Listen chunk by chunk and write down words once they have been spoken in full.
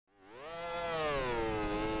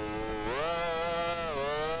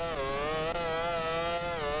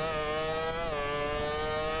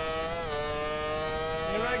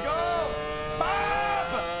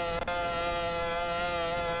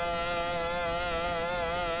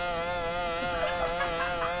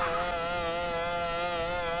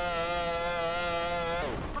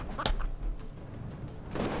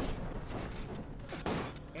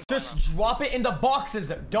Just drop it in the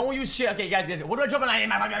boxes. Don't use shit. Okay, guys. What do I drop in?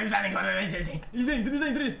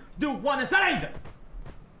 Do one settings.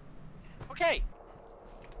 Okay.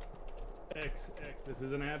 X, this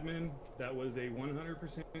is an admin. That was a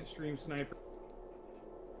 100% stream sniper.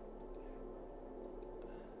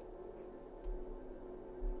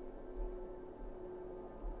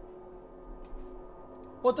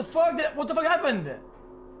 What the fuck? What the fuck happened?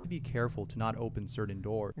 Be careful to not open certain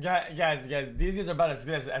doors. Guys, these guys are about as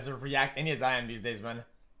good as a react any as I am these days, man.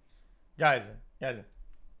 Guys.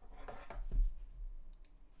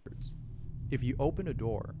 If you open a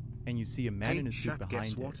door and you see a man in a suit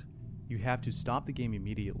behind it, you have to stop the game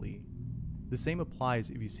immediately. The same applies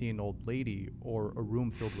if you see an old lady or a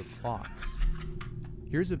room filled with clocks.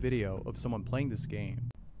 Here's a video of someone playing this game.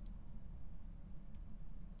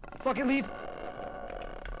 Fucking leave!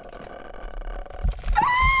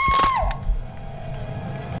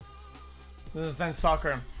 This is then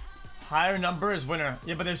soccer. Higher number is winner.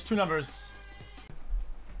 Yeah, but there's two numbers.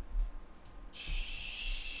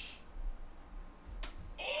 Shh.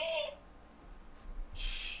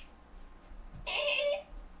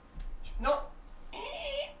 No.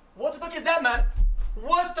 What the fuck is that, man?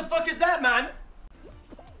 What the fuck is that, man?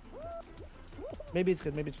 Maybe it's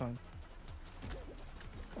good, maybe it's fine.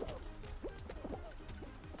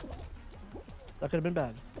 That could have been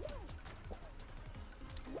bad.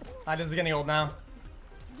 This is getting old now.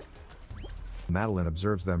 Madeline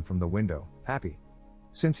observes them from the window, happy.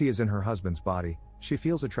 Since he is in her husband's body, she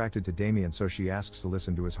feels attracted to Damien, so she asks to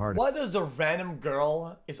listen to his heart. Why does the random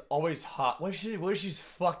girl is always hot? What if she's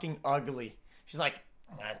fucking ugly? She's like,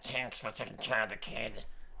 thanks for taking care of the kid.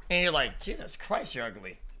 And you're like, Jesus Christ, you're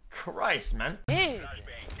ugly. Christ, man. Hey.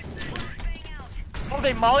 Oh,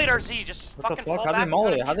 they mollied RZ. Just what fucking the fuck? fall How they back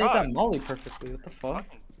molly? and How they truck. got molly perfectly? What the fuck?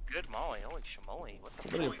 Fucking good molly. Holy shamoly. What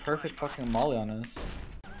the Literally fuck? a perfect fucking molly on us.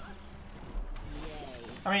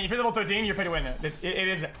 I mean, if you're level 13, you're pay to win. It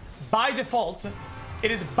is by default.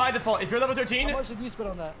 It is by default. If you're level 13, How much did you spend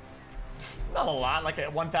on that? not a lot, like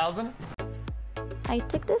 1,000. I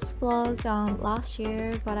took this vlog last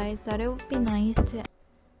year, but I thought it would be nice to...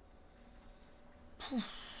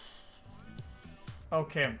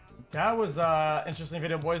 Okay, that was interesting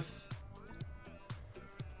video, boys.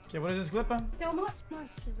 Okay, what is this clip? So much more,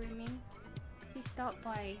 Surumi. You stopped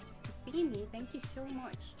by to see me. Thank you so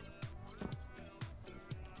much.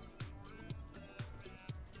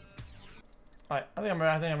 Alright, I think I'm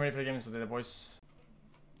ready for the games today, boys.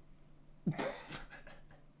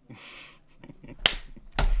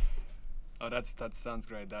 Oh, that sounds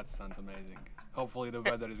great. That sounds amazing. Hopefully the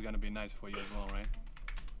weather is gonna be nice for you as well, right?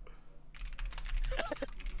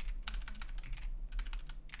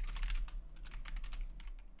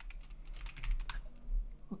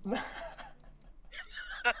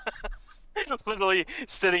 Literally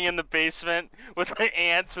sitting in the basement with my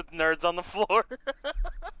aunts with nerds on the floor.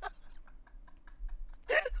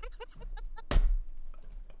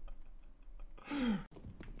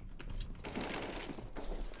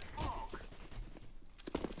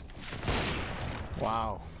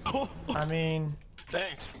 Wow. I mean...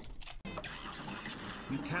 Thanks.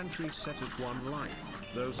 You can't reset it one life.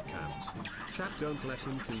 Those count. Chat, don't let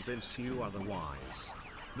him convince you otherwise.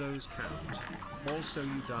 Those count. Also,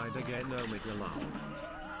 you died again, Omega Love.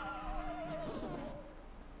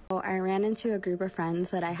 I ran into a group of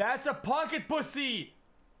friends that I That's a pocket pussy!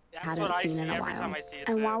 That's what I hadn't see seen in a every time while. I see it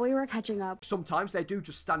And too. while we were catching up, Sometimes they do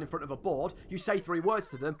just stand in front of a board, you say 3 words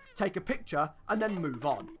to them, take a picture, and then move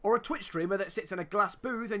on. Or a Twitch streamer that sits in a glass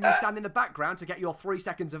booth and you stand in the background to get your 3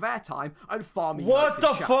 seconds of airtime and farm emotes What in the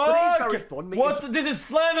chat. fuck? But it is very fun meeting This is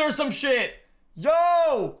slander or some shit!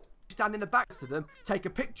 Yo! stand in the back to them, take a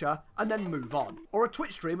picture, and then move on. Or a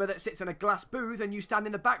Twitch streamer that sits in a glass booth and you stand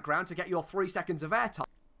in the background to get your 3 seconds of airtime.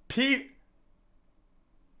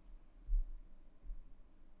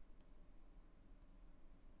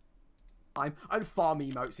 And farm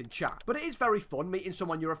emotes in chat. But it is very fun meeting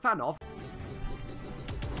someone you're a fan of.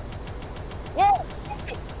 Whoa!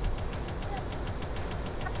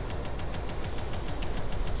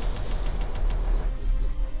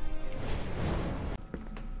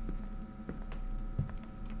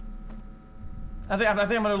 I think I'm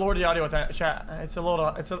gonna lower the audio with that chat. It's a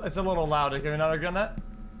little loud. Can we not agree on that?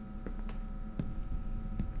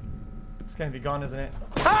 It's gonna be gone, isn't it?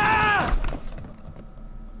 Ah!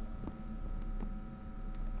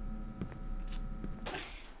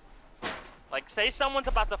 Like, say someone's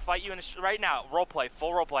about to fight you in a right now, roleplay,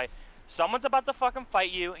 full roleplay. Someone's about to fucking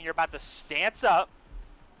fight you, and you're about to stance up.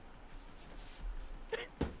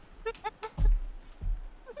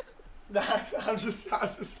 I'm just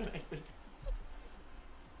kidding.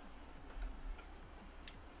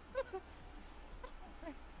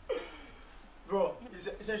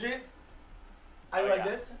 Sergey, I like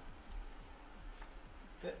this.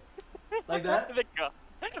 Like that?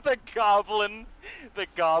 The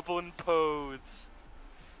goblin pose.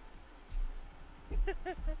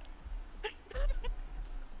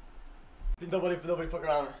 Nobody fuck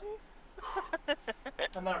around.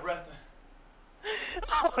 I'm out of breath.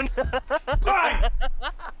 Oh no! Run!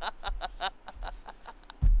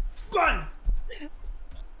 Run!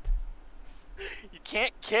 You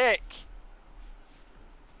can't kick.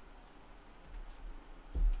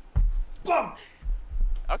 Bum!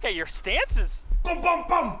 Okay, your stance is. Bum bum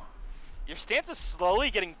bum! Your stance is slowly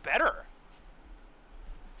getting better.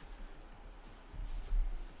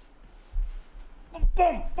 Bum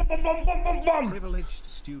bum bum bum bum bum bum! Privileged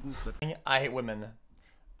student that. I hate women.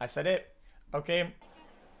 I said it. Okay.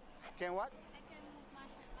 Can what?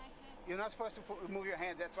 You're not supposed to move your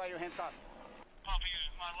hand. That's why your hands off. My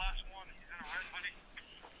last one. He's in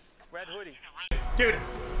a red hoodie. Dude,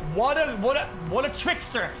 what a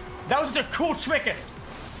trickster! That was just a cool trick.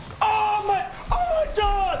 Oh my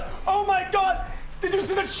god! Oh my god! Did you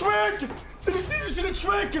see the trick? Did you see the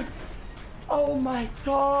trick? Oh my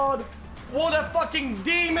god! What a fucking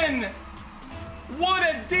demon! What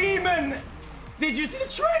a demon! Did you see the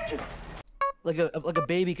trick? Like a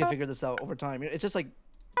baby can figure this out over time. It's just like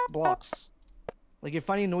blocks. Like you're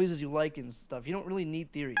finding noises you like and stuff. You don't really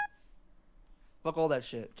need theory. Fuck all that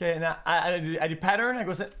shit. Okay, now I do pattern. I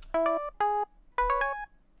go sit.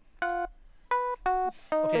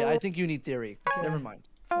 Okay, I think you need theory. Okay. Never mind.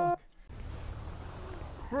 Fuck.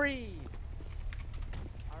 Breathe.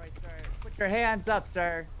 All right, sir. Put your hands up,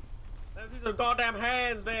 sir. Let's see some goddamn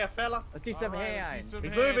hands there, fella. Let's see some hands.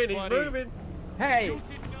 He's moving. He's moving. Hey.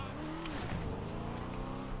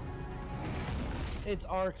 It's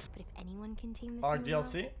Ark. But if anyone can tame this Ark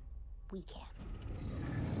DLC. we can.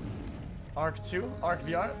 Ark 2, Ark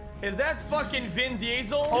VR. Is that fucking Vin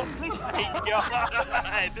Diesel? Oh my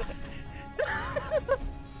god!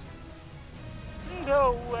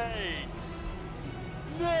 No way!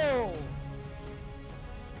 No!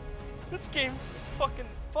 This game's fucking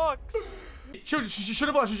fucks. Shoot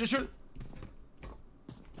a ball, shoot.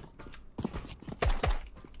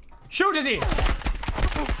 Shoot, is he?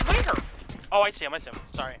 Where? Oh, I see him,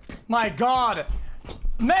 Sorry. My god!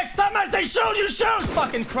 Next time I say shoot, you shoot!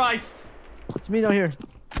 Fucking Christ! It's me down here.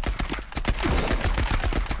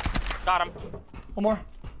 Got him. One more.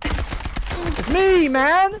 It's me,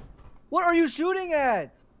 man! What are you shooting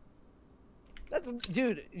at? That's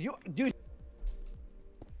dude. Dude.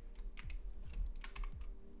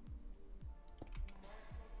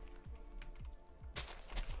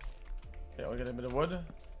 Okay, we'll get a bit of wood.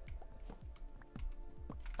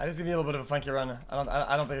 I just give me a little bit of a funky run.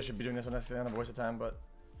 I don't think I should be doing this unless it's kind of a waste of time, but.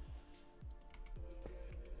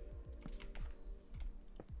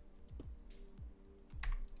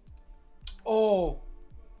 Oh.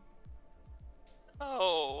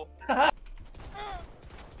 Oh.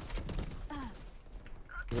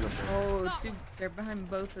 Oh, they're behind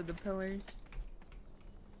both of the pillars.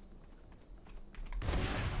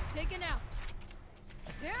 Taken out.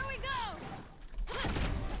 Here we go.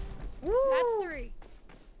 Woo. That's 3.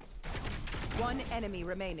 One enemy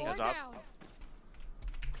remaining. 4 down.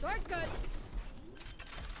 Start good.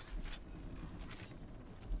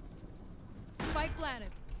 Spike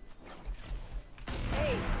planted.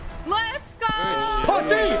 Hey, let's go!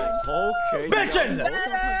 Pussy! Okay. Bitches!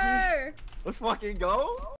 Better. Let's fucking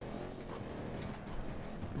go.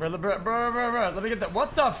 Bro, let me get that.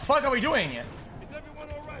 What the fuck are we doing? Is everyone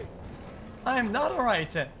alright? I am not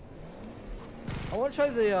alright. I want to try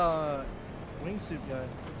the wingsuit guy.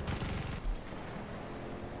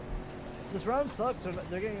 This round sucks.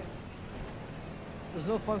 They're getting. There's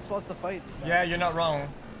no fun spots to fight. Yeah, you're not wrong.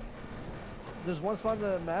 There's one spot on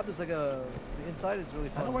the map. It's like the inside is really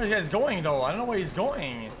fun. I don't know where he's going though. I don't know where he's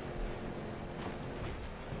going.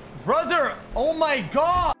 Brother, oh my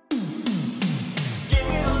god!